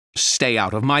Stay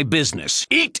out of my business.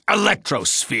 Eat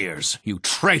electrospheres, you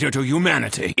traitor to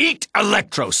humanity. Eat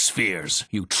electrospheres,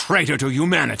 you traitor to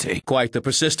humanity. Quite the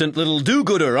persistent little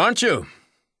do-gooder, aren't you?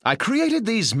 I created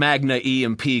these Magna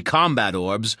EMP combat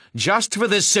orbs just for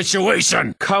this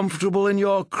situation. Comfortable in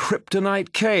your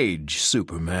kryptonite cage,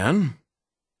 Superman?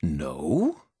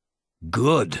 No?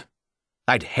 Good.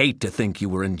 I'd hate to think you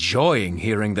were enjoying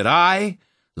hearing that I,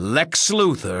 Lex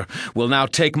Luthor, will now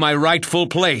take my rightful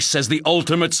place as the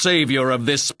ultimate savior of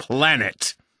this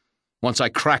planet. Once I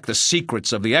crack the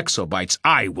secrets of the exobites,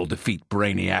 I will defeat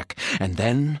Brainiac, and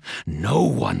then no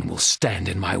one will stand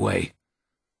in my way.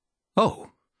 Oh.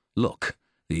 Look,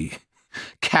 the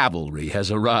cavalry has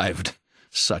arrived,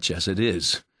 such as it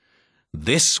is.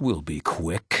 This will be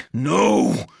quick.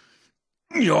 No!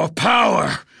 Your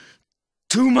power!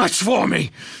 Too much for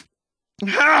me!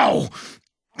 How?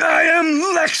 I am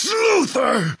Lex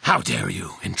Luthor! How dare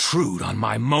you intrude on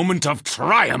my moment of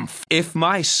triumph? If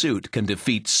my suit can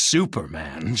defeat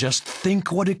Superman, just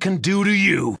think what it can do to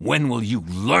you. When will you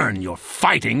learn you're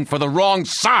fighting for the wrong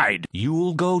side?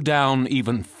 You'll go down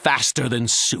even faster than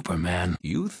Superman.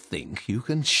 You think you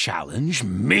can challenge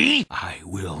me? I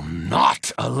will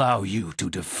not allow you to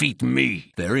defeat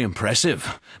me. Very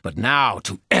impressive. But now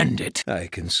to end it, I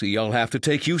can see I'll have to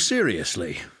take you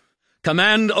seriously.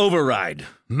 Command override.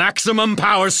 Maximum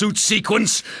power suit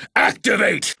sequence.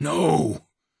 Activate! No.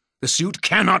 The suit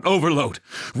cannot overload.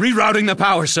 Rerouting the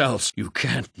power cells. You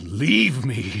can't leave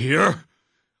me here.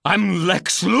 I'm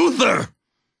Lex Luthor.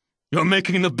 You're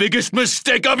making the biggest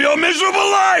mistake of your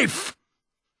miserable life.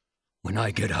 When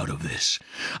I get out of this,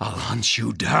 I'll hunt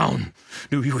you down.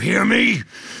 Do you hear me?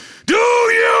 Do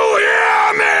you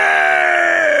hear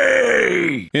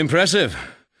me? Impressive.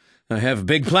 I have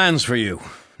big plans for you.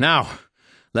 Now,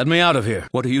 let me out of here.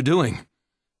 What are you doing?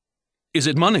 Is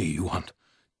it money you want?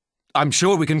 I'm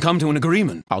sure we can come to an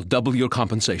agreement. I'll double your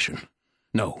compensation.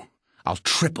 No, I'll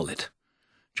triple it.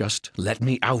 Just let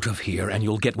me out of here and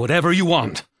you'll get whatever you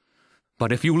want.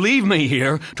 But if you leave me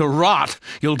here to rot,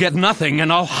 you'll get nothing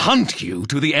and I'll hunt you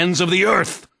to the ends of the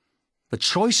earth. The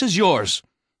choice is yours.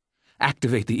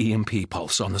 Activate the EMP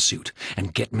pulse on the suit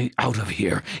and get me out of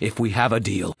here if we have a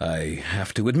deal. I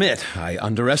have to admit, I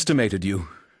underestimated you.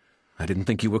 I didn't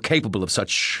think you were capable of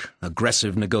such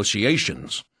aggressive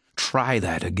negotiations. Try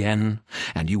that again,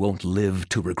 and you won't live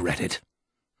to regret it.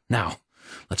 Now,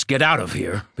 let's get out of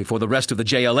here before the rest of the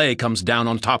JLA comes down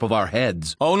on top of our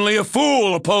heads. Only a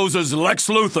fool opposes Lex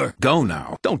Luthor. Go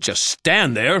now. Don't just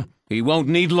stand there. He won't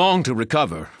need long to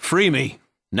recover. Free me.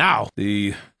 Now.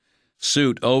 The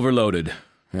suit overloaded,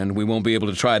 and we won't be able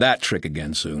to try that trick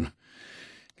again soon.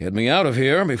 Get me out of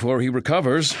here before he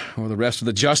recovers, or the rest of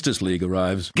the Justice League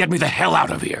arrives. Get me the hell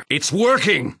out of here. It's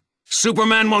working.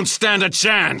 Superman won't stand a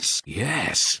chance.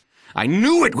 Yes, I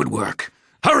knew it would work.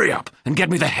 Hurry up and get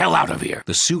me the hell out of here.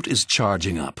 The suit is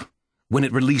charging up. When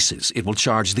it releases, it will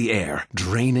charge the air,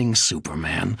 draining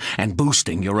Superman and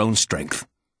boosting your own strength.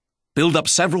 Build up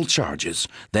several charges,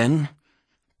 then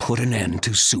put an end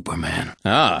to Superman.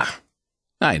 Ah,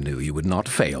 I knew you would not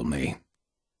fail me.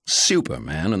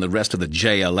 Superman and the rest of the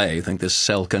JLA think this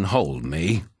cell can hold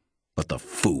me, but the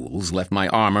fools left my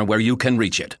armor where you can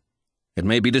reach it. It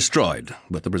may be destroyed,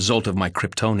 but the result of my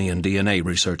Kryptonian DNA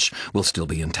research will still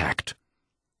be intact.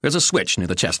 There's a switch near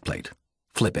the chest plate.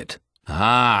 Flip it.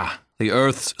 Ah, the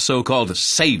Earth's so-called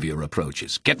savior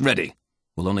approaches. Get ready.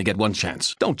 We'll only get one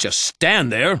chance. Don't just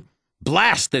stand there.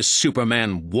 Blast this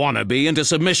Superman wannabe into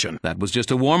submission. That was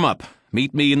just a warm-up.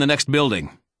 Meet me in the next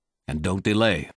building. And don't delay.